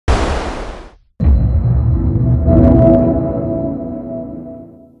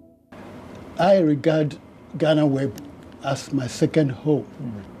I regard GhanaWeb as my second home.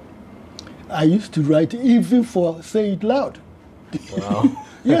 I used to write even for Say It Loud. Wow.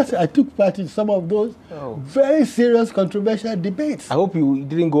 Yes, I took part in some of those very serious, controversial debates. I hope you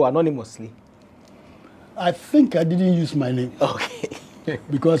didn't go anonymously. I think I didn't use my name. Okay.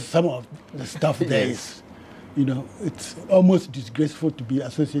 Because some of the stuff there is, you know, it's almost disgraceful to be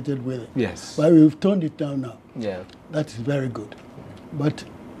associated with it. Yes. But we've toned it down now. Yeah. That is very good. But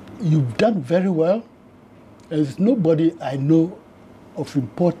you've done very well. There's nobody I know of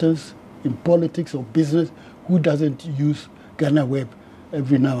importance in politics or business who doesn't use GhanaWeb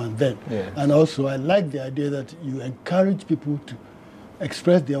every now and then. Yes. And also, I like the idea that you encourage people to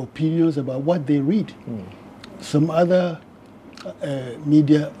express their opinions about what they read. Some other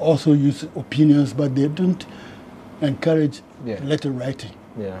media also use opinions, but they don't encourage letter writing.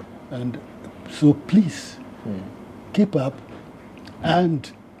 Yeah. And so please keep up and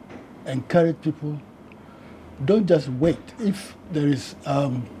encourage people. Don't just wait. If there is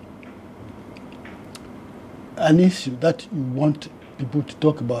an issue that you want people to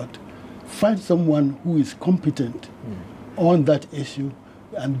talk about, find someone who is competent on that issue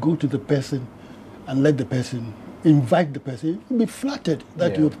and go to the person and let the person, invite the person. You'll be flattered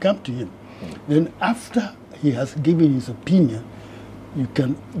that you have come to him. Then after he has given his opinion, you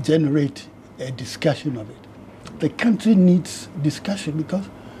can generate a discussion of it. The country needs discussion because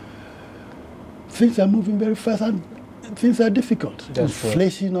things are moving very fast and things are difficult. That's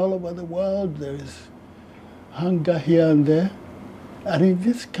inflation all over the world, there is hunger here and there. And in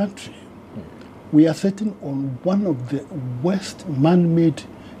this country, we are sitting on one of the worst man-made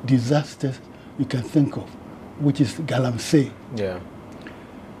disasters you can think of, which is Galamsey. Yeah.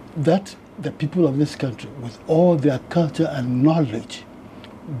 That the people of this country, with all their culture and knowledge,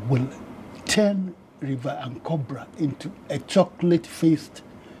 will turn River Nkommo into a chocolate-faced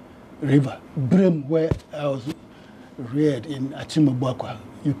river. Brim, where I was reared in Achimabwakwa,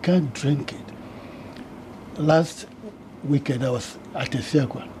 you can't drink it. Last weekend I was at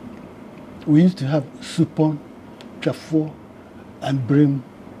Esiakwa. We used to have Supon, Trafo, and Brim,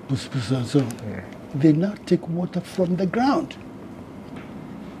 Puspus and so on. They now take water from the ground.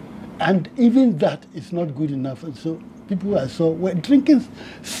 And even that is not good enough. And so people I saw were drinking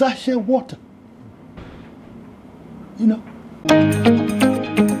sachet water. You know?